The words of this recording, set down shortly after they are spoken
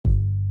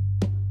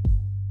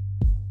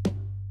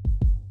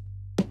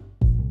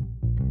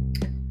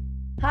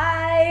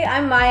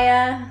I'm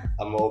Maya,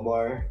 I'm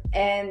Omar.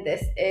 and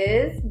this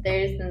is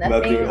There's Nothing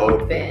Nothing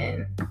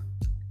Open.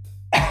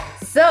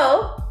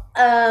 So,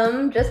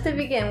 just to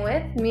begin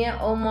with, me and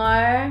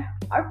Omar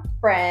are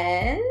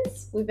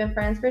friends. We've been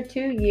friends for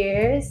 2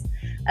 years.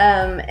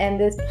 And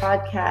this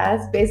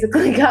podcast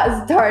basically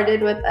got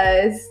started with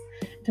us.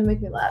 Don't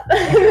make me laugh.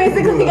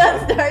 Basically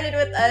got started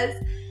with us.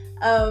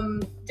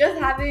 Just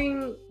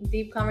having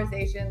deep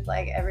conversations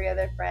like every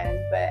other friend,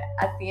 but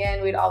at the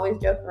end we'd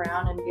always joke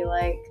around and be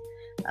like,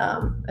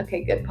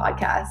 okay, good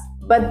podcast.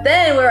 But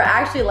then we were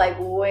actually like,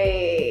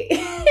 wait,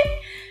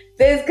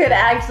 this could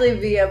actually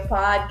be a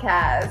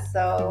podcast.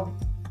 So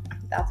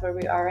that's where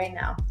we are right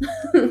now.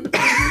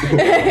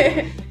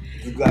 That's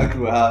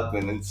exactly what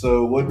happened. And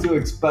so what to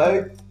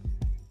expect?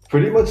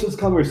 Pretty much just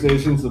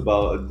conversations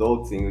about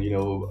adulting,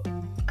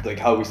 like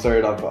how we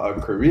started off our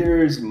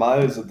careers.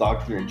 Maya's a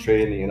doctor in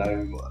training and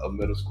I'm a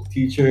middle school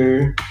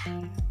teacher.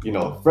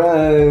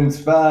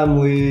 Friends,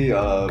 family,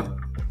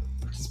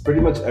 just pretty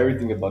much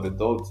everything about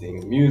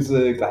adulting.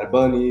 Music, Bad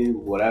Bunny,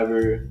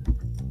 whatever.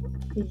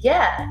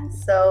 Yeah,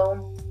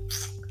 so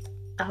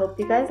I hope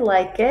you guys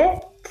like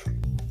it.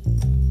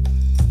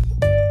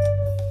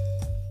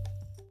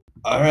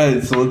 All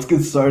right, so let's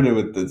get started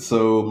with it.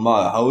 So,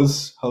 Ma,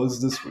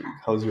 how's this week?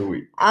 How's your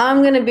week?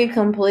 I'm gonna be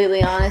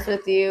completely honest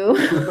with you.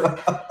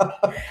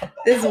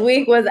 This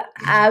week was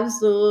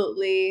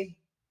absolutely,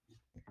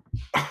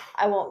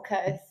 I won't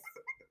cuss,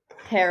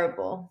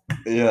 terrible.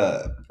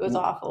 Yeah. It was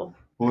awful.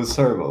 What was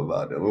terrible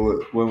about it?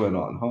 What went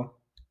on, huh?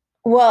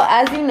 Well,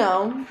 as you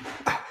know,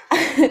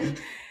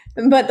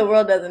 but the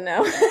world doesn't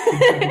know,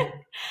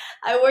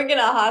 I work in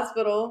a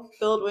hospital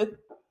filled with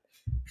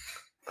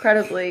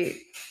incredibly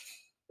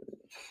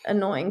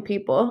annoying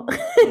people.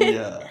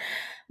 Yeah.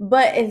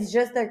 But it's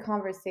just their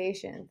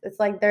conversations. It's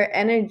like their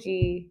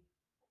energy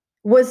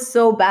was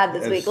so bad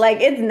this week.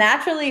 Like, it's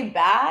naturally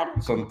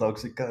bad. Son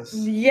tóxicas.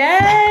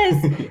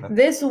 Yes. Yeah.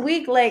 This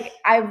week, like,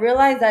 I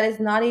realized that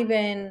it's not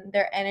even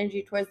their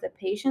energy towards the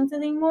patients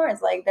anymore.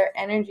 It's like their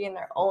energy in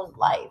their own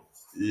life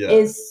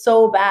is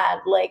so bad.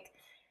 Like,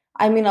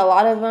 I mean, a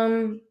lot of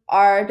them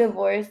are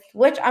divorced,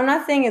 which I'm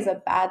not saying is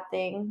a bad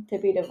thing to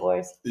be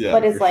divorced. Yeah,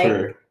 but it's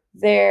like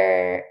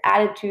their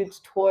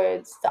attitudes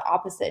towards the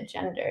opposite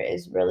gender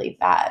is really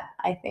bad,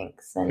 I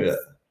think,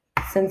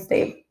 since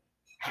they've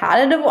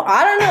had a divorce.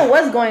 I don't know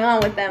what's going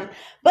on with them,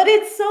 but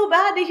it's so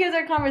bad to hear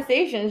their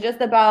conversations just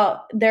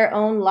about their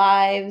own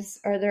lives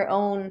or their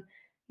own,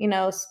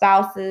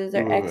 spouses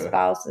or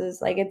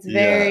ex-spouses. Like, it's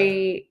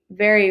very,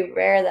 very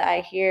rare that I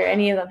hear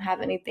any of them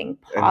have anything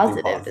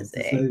positive to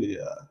say.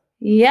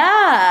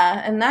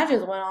 Yeah, and that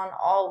just went on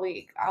all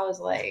week. I was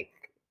like,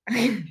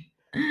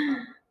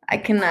 I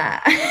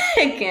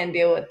can't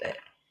deal with it.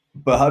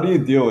 But how do you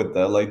deal with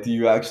that? Like, do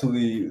you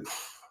actually...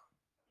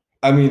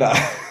 I mean, I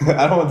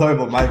don't want to talk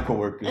about my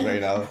coworkers right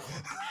now.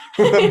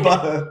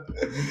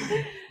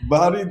 but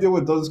how do you deal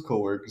with those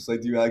coworkers?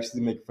 Like, do you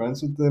actually make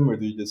friends with them, or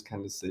do you just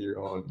kind of say your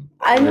own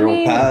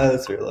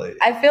paths, or like?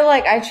 I feel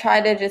like I try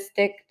to just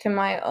stick to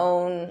my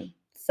own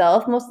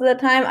self most of the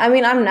time. I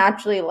mean, I'm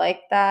naturally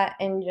like that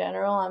in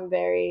general. I'm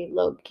very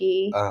low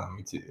key.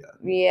 Me too. Yeah.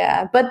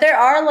 Yeah, but there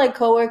are like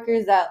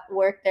coworkers that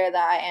work there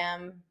that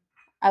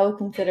I would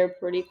consider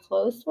pretty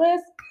close with.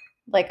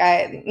 Like,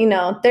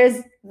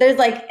 there's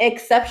like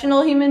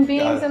exceptional human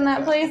beings in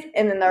that place,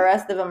 and then the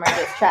rest of them are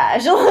just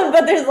trash.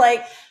 But there's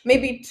like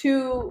maybe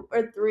 2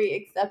 or 3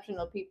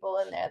 exceptional people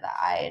in there that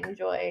I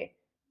enjoy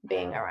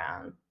being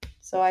around.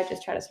 So I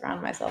just try to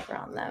surround myself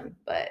around them.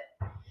 But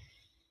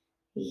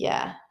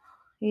yeah,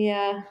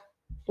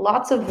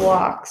 lots of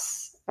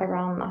walks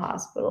around the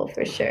hospital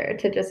for sure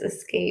to just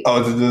escape.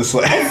 Oh, to just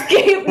like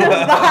escape the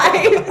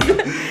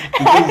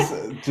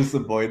vibes. just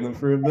avoid them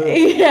for a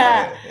bit.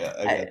 Yeah,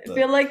 I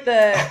feel like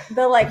the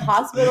like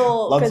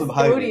hospital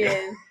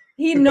custodian.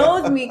 He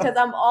knows me because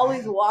I'm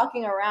always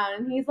walking around,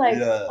 and he's like,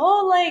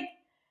 "Oh, like,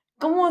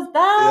 ¿cómo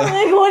estás? Yeah.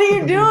 Like, what are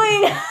you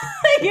doing?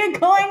 You're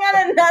going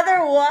on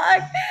another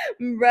walk,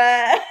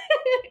 bruh."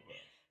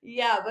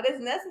 Yeah, but it's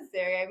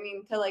necessary. I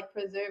mean, to like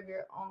preserve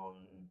your own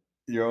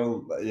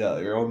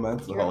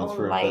mental health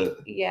for a bit.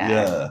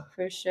 Yeah,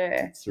 for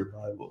sure.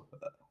 Survival.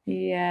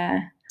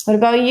 Yeah. What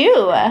about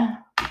you?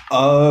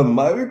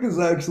 My week is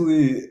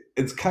actually,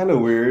 it's kind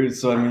of weird.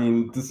 So I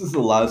mean, this is the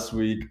last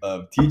week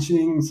of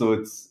teaching. So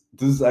this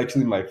is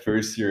actually my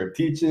first year of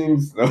teaching.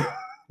 So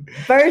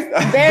very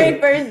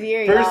first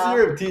year. First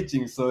year of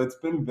teaching. So it's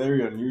been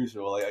very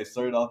unusual. Like, I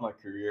started off my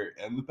career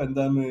in the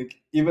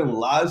pandemic. Even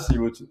last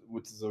year, which is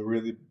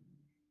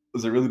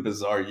was a really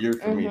bizarre year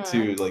for me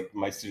too. Like,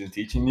 my student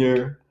teaching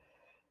year,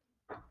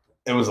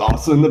 it was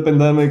also in the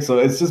pandemic. So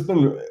it's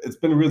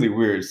been really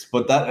weird.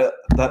 But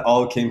that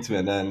all came to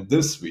an end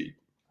this week.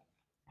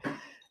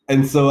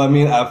 And so, I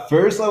mean, at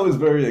first I was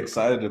very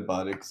excited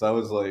about it because I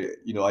was like,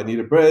 I need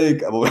a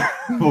break. I've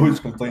always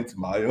complained to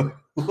Maya.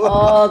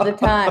 All the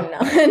time.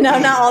 No,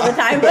 not all the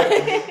time. But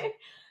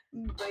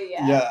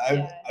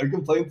yeah. I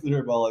complained to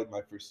her about like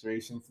my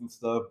frustrations and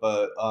stuff.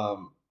 But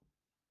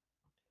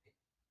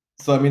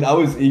So I mean, I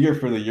was eager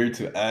for the year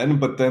to end,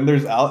 but then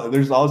there's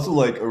also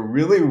like a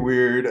really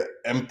weird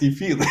empty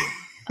feeling.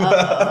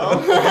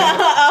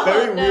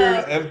 Very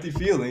weird empty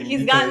feeling.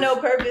 He's got no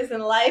purpose in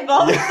life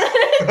all of a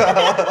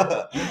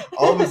sudden.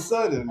 All of a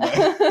sudden,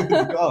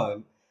 it's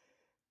gone.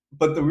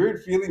 But the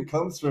weird feeling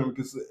comes from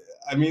because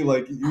I mean,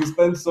 like you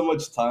spend so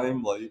much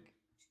time like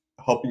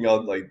helping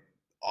out like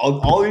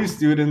all these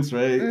students,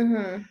 right?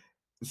 Mm-hmm.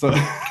 So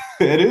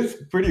it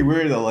is pretty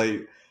weird that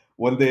like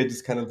one day it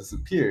just kind of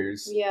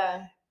disappears.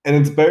 Yeah. And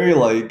it's very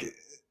like,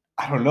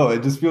 I don't know,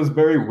 it just feels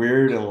very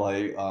weird and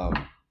like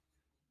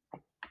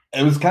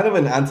it was kind of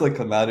an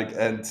anticlimactic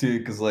end too,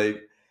 because like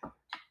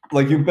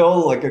you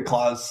build like a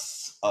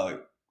class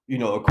you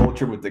know, a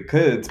culture with the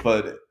kids,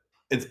 but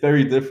it's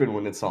very different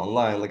when it's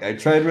online. Like I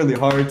tried really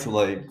hard to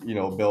like, you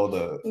know, build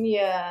that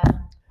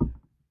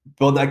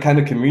kind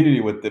of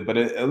community with it, but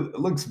it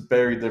looks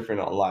very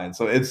different online.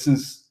 So it's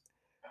just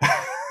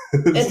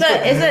it's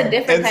a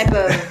different type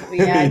of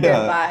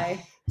goodbye.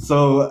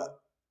 So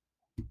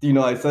you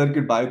know, I said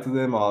goodbye to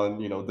them on,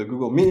 you know, the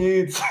Google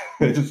Meets.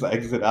 I just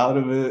exit out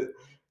of it.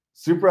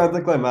 Super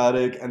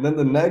anticlimactic. And then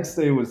the next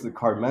day was the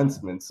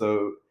commencement.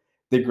 So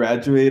they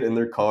graduate in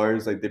their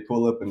cars, like they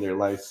pull up in their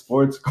nice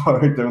sports car,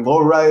 their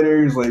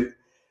lowriders, like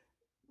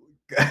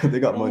they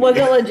got money. Was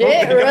it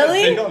legit?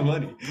 Really? They got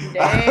money.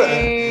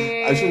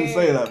 Dang. I shouldn't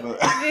say that, but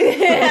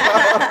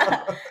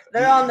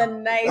they're on the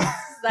nice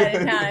side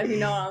of town, if you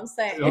know what I'm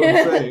saying. You know what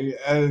I'm saying?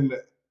 And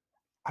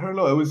I don't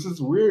know, it was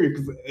just weird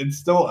because it's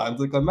still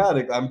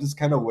anticlimactic. I'm just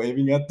kind of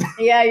waving at them.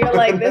 Yeah, you're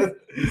like this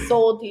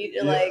soul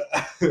teacher, like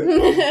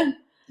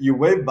you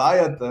wave by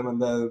at them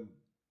and then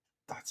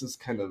that's just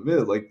kind of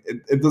it. Like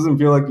it doesn't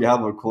feel like you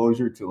have a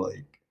closure to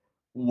like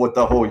what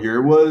the whole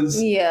year was.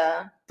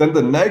 Yeah. Then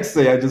the next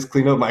day I just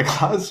clean up my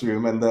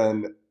classroom and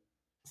then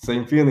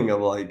same feeling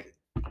of like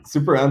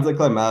super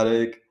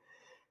anticlimactic.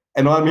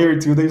 And I'm here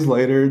 2 days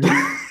later,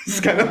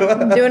 just kind of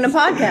doing a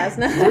podcast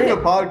now. Doing a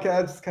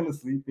podcast, just kind of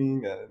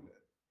sleeping and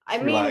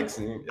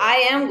relaxing. Yeah.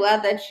 I am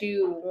glad that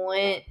you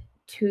went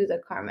to the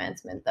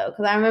commencement though,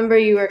 because I remember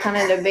you were kind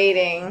of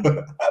debating,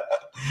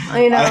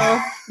 you know.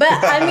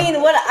 But I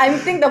mean, what I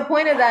think the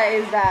point of that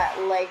is that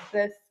like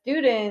the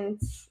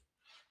students,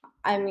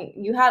 I mean,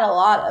 you had a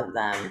lot of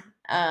them,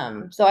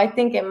 so I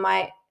think it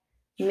might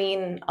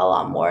mean a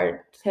lot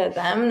more to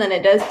them than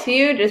it does to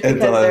you, just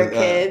because they're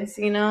kids,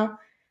 you know.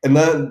 And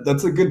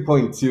that's a good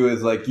point too.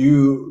 Is like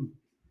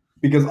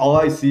because all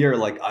I see are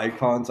like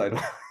icons. I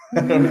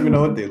don't even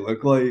know what they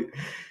look like.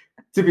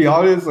 To be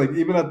honest, like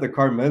even at the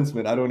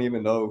commencement, I don't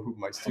even know who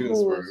my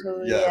students were.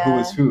 Who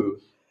is who.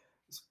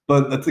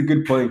 But that's a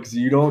good point because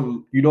you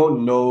don't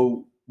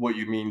know what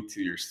you mean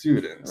to your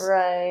students,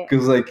 right?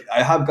 Because like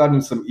I have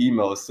gotten some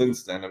emails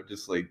since then of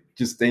just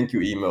thank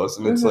you emails,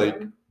 and it's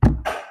like,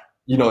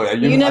 you know,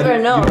 you never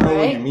know, right?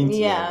 What you mean to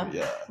them.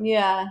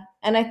 Yeah.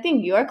 And I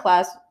think your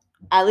class,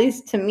 at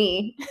least to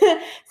me,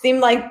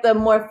 seemed like the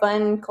more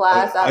fun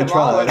class out of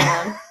all of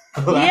them.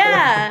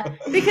 Yeah,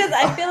 because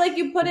I feel like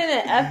you put in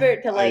an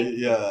effort to like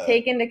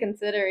take into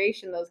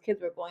consideration those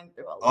kids were going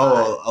through a lot.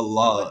 Oh, a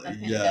lot.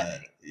 Yeah.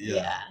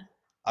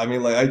 I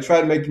mean, like I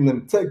tried making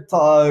them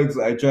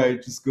TikToks. I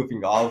tried just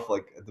goofing off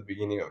like at the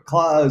beginning of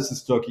class,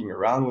 just joking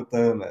around with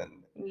them, and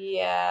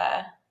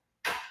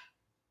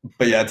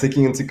But yeah,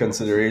 taking into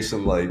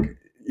consideration like,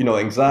 you know,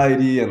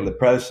 anxiety and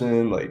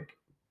depression, like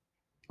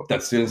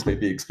that students may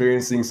be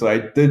experiencing. So I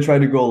did try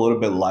to go a little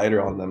bit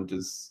lighter on them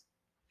just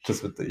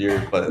with the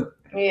year, but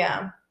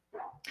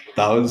that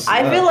was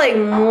I feel like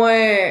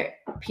more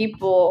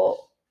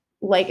people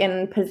like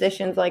in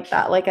positions like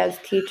that, like as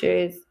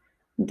teachers,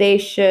 they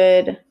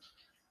should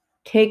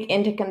take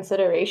into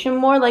consideration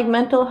more like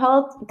mental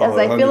health, because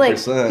I feel like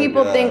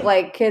people think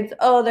like kids,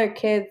 they're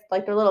kids,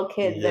 like they're little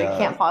kids, they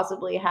can't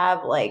possibly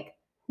have like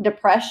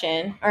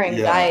depression or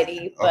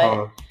anxiety.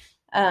 But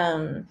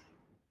I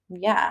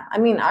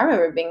mean, I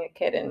remember being a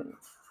kid and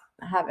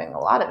having a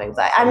lot of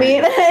anxiety. I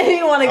mean,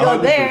 you want to go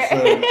there,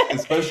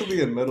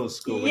 especially in middle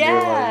school. When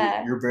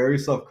you're very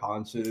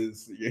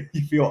self-conscious. You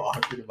feel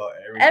awkward about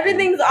everything.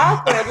 Everything's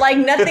awkward. Like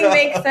nothing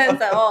makes sense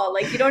at all.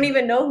 Like you don't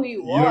even know who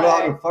you are. You don't know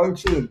how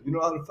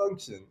to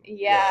function.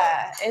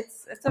 Yeah.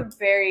 It's a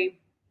very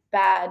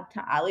bad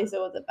time. At least it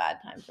was a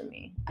bad time for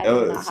me.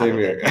 Same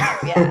here.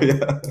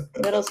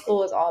 Middle school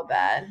was all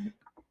bad.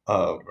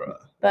 Oh, bro.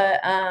 But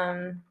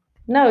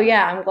no,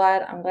 yeah, I'm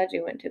glad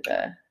you went to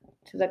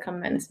the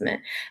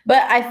commencement.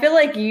 But I feel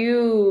like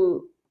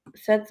you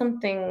said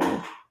something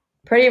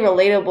pretty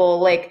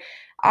relatable. Like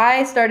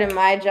I started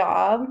my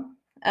job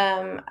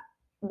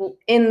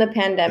in the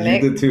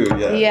pandemic. You did too,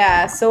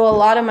 Yeah. So a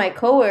lot of my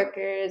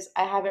coworkers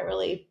I haven't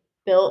really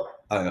built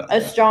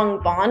a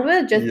strong bond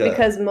with, just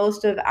because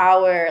most of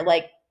our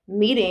like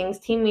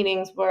team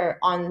meetings were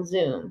on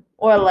Zoom,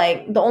 or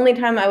like the only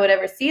time I would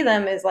ever see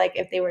them is like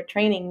if they were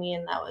training me,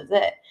 and that was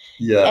it.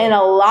 Yeah. And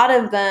a lot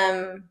of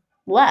them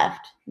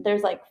left.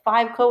 There's like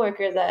 5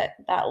 coworkers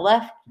that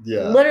left.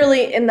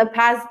 Literally in the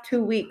past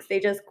 2 weeks, they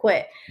just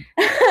quit,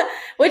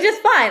 which is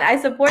fine. I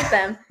support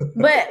them.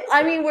 But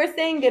I mean, we're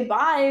saying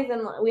goodbyes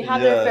and we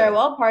have their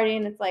farewell party,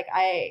 and it's like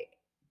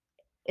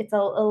it's a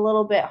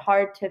little bit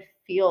hard to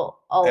feel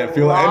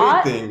feel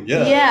anything.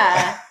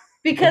 Yeah.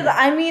 Because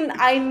I mean,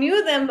 I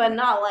knew them, but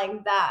not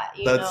like that,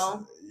 you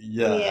know?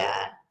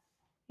 Yeah.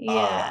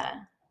 Yeah.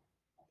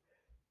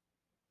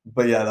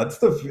 But yeah,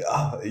 that's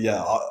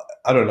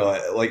I don't know.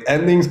 Like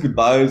endings,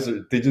 goodbyes,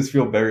 they just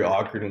feel very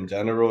awkward in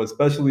general,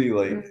 especially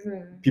like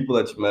people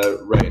that you met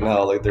right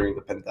now, like during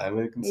the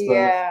pandemic and stuff.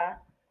 Yeah.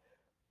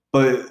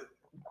 But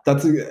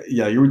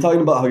you were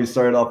talking about how you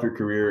started off your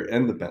career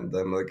in the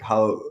pandemic.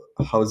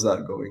 How's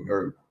that going,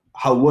 or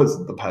how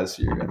was the past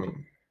year? I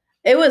mean,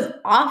 it was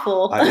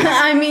awful.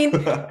 I mean,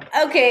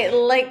 okay,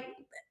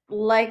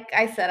 like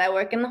I said, I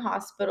work in the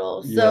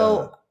hospital,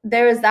 so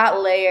there is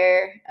that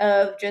layer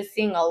of just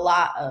seeing a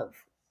lot of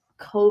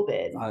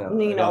COVID,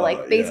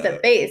 like face to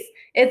face.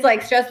 It's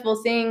like stressful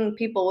seeing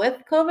people with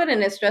COVID,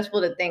 and it's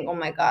stressful to think, oh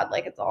my God,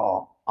 like it's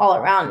all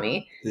around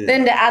me. Yeah.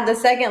 Then to add the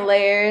second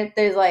layer,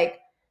 there's like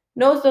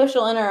no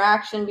social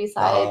interaction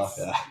besides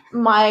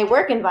my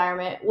work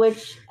environment,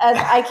 which, as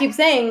I keep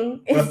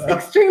saying, is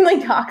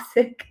extremely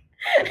toxic.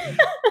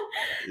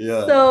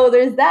 Yeah. So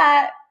there's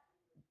that,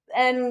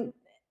 and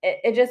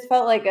it just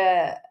felt like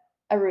a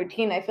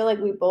routine. I feel like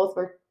we both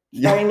were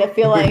starting to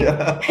feel like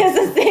it's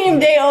the same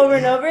day over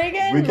and over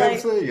again. We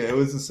kept saying it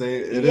was the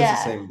same. It is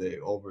the same day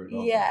over and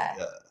over.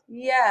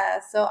 Yeah.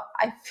 So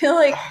I feel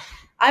like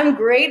I'm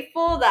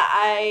grateful that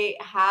I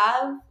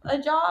have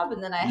a job,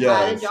 and then I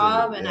had a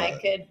job, and I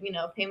could,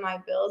 pay my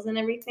bills and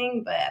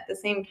everything. But at the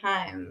same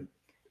time,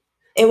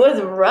 it was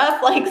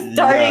rough, like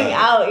starting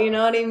out. You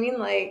know what I mean?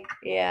 Like,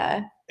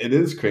 yeah. It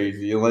is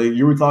crazy. Like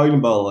you were talking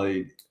about,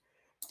 like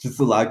just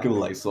the lack of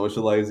like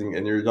socializing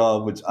in your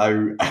job, which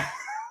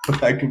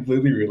I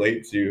completely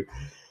relate to.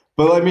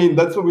 But I mean,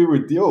 that's what we were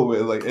dealing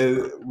with. Like,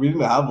 we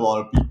didn't have a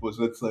lot of people,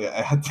 so it's like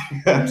I had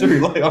to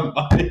rely on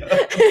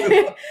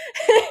Maya.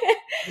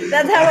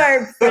 That's how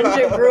our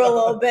friendship grew a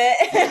little bit.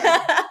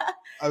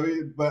 I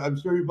mean, but I'm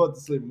sure you felt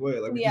the same way.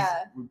 Like,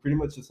 we pretty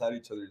much just had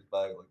each other's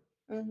back like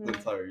the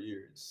entire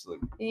year. It's like,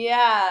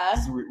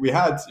 we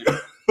had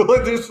to.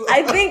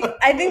 I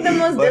think the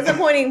most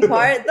disappointing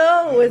part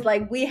though was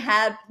like we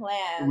had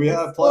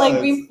plans.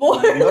 Like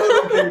before.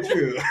 That came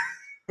true.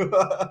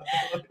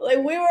 Like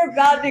we were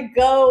about to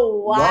go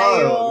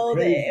wild.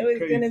 It was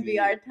gonna be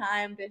our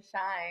time to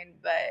shine,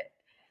 but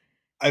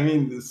I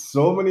mean,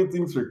 so many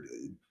things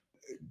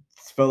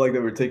felt like they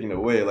were taken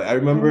away. Like I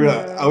remember,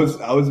 I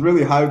was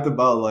really hyped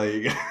about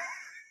like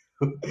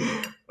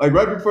like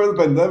right before the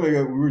pandemic,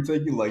 we were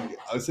taking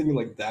I was taking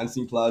like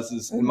dancing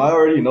classes, and Maya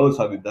already knows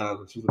how to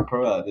dance. She's a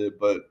pro at it,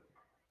 but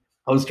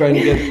I was trying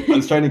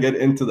to get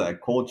into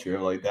that culture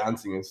of like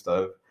dancing and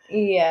stuff.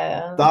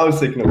 Yeah, that was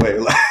taken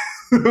away.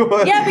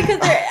 Yeah, because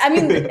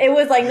it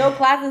was like no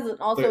classes and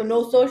also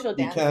no social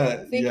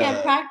dancing, so you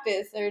can't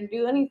practice or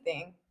do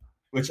anything.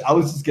 Which I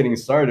was just getting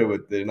started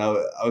with it, and I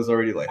was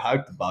already like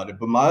hyped about it.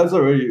 But Maya's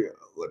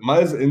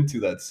into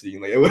that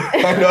scene. Like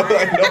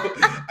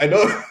I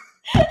know.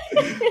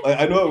 Like,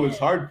 I know it was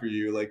hard for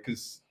you, like,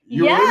 because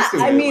you were into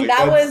it. I mean,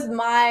 that was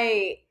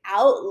my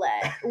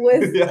outlet,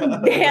 was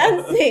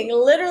dancing.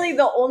 Literally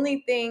the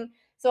only thing.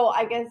 So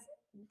I guess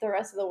the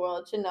rest of the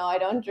world should know I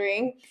don't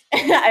drink,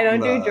 I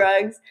don't do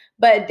drugs,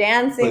 but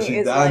dancing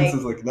is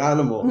dances like an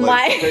animal.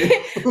 My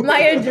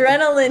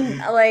adrenaline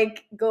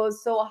like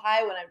goes so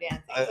high when I'm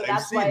dancing, so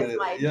that's why it's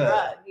my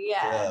drug.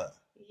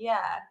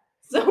 Yeah.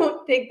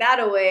 So take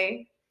that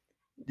away.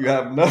 You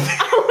have nothing.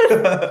 I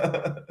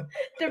was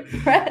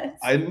depressed.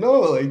 I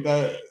know, like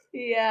that.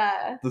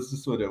 Yeah. That's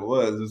just what it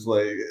was. It's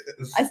like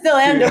I still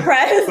am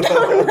depressed.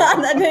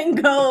 That didn't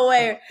go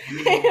away.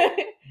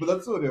 But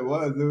that's what it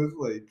was. It was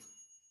like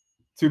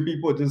two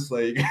people just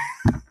like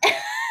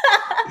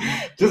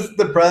just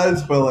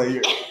depressed, but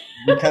like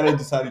we kind of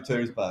just had each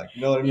other's back.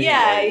 You know what I mean?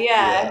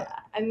 Yeah.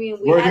 I mean,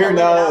 we're here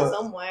now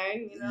somewhere.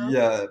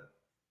 Yeah.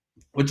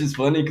 Which is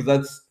funny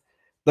because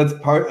that's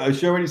part.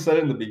 She already said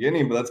it in the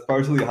beginning, but that's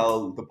partially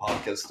how the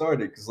podcast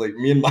started. Because like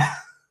me and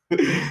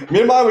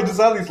Maya would just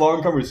have these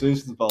long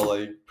conversations about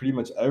like pretty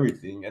much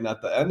everything, and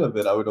at the end of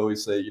it, I would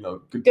always say,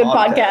 good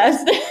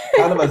podcast,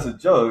 kind of as a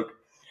joke.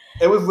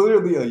 It was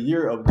literally a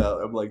year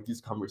of like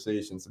these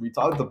conversations. We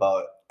talked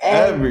about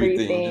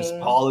everything, just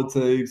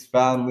politics,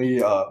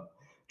 family,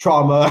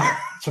 trauma.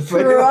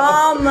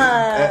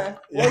 Trauma.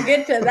 We'll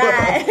get to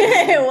that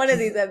in one of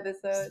these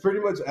episodes. Pretty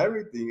much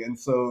everything, and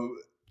so.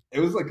 It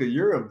was like a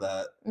year of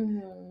that.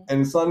 And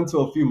it's not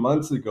until a few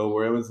months ago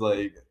where it was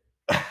like,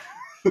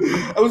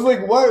 I was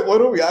like, why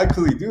don't we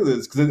actually do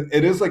this? Because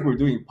it is like we're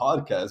doing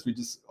podcasts. We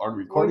just aren't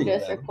recording them. We're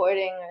just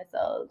recording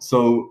ourselves.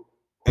 So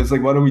it's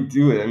like, why don't we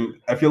do it? And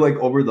I feel like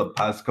over the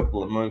past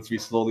couple of months, we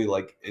slowly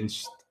like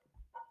inched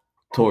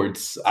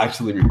towards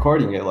actually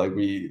recording it. Like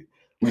we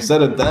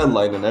set a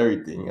deadline and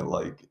everything. And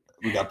like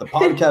we got the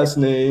podcast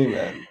name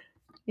and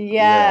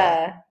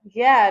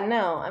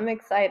no, I'm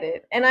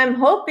excited, and I'm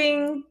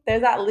hoping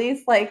there's at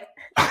least like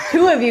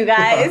 2 of you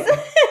guys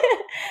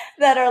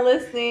that are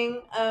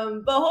listening,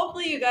 but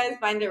hopefully you guys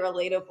find it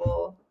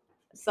relatable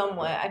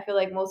somewhat. I feel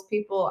like most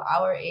people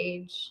our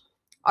age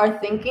are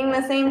thinking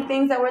the same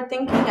things that we're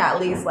thinking, at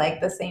least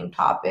like the same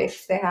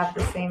topics. They have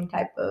the same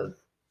type of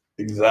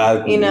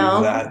exactly.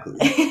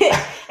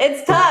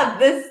 It's tough.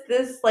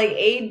 This like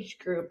age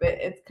group,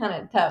 it's kind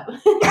of tough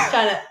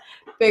trying to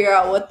figure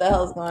out what the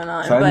hell's going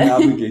on. Trying to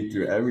navigate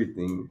through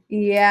everything.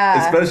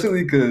 Yeah.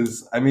 Especially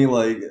because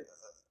mine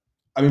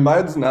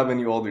doesn't have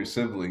any older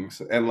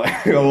siblings, and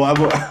like, I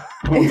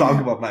won't talk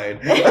about mine.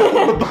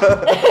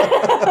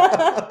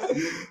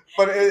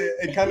 But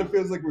it kind of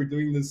feels like we're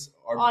doing this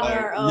on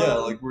our own. Yeah,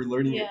 like we're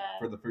learning it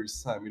for the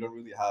first time. We don't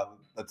really have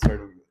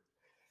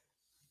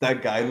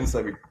that guidance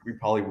that we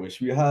probably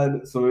wish we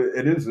had. So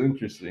it is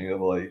interesting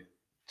of like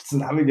just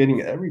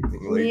navigating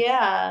everything, like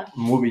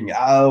moving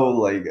out,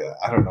 like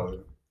I don't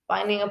know.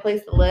 Finding a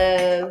place to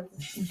live,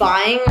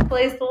 buying a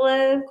place to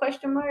live, ?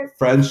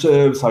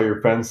 Friendships, how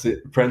your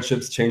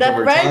friendships change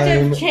over time. The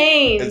friendships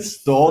change.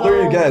 It's the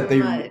older you get,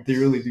 they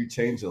really do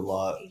change a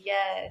lot.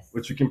 Yes.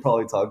 Which we can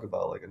probably talk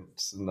about like in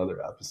just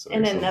another episode.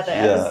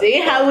 Episode.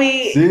 See how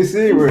we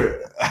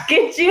we're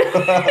get you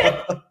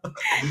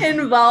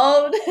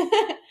involved.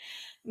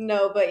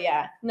 No, but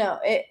yeah. No,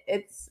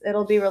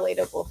 it'll be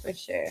relatable for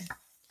sure.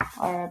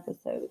 Our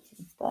episodes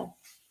and stuff.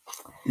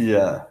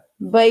 Yeah.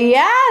 But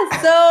yeah,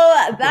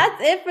 so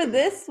that's it for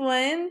this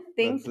one.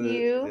 Thank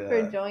you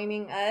for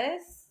joining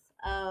us.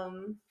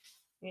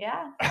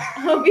 Yeah. I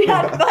hope you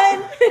had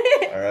fun.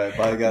 All right,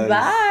 bye guys.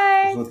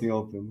 Bye. There's nothing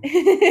open.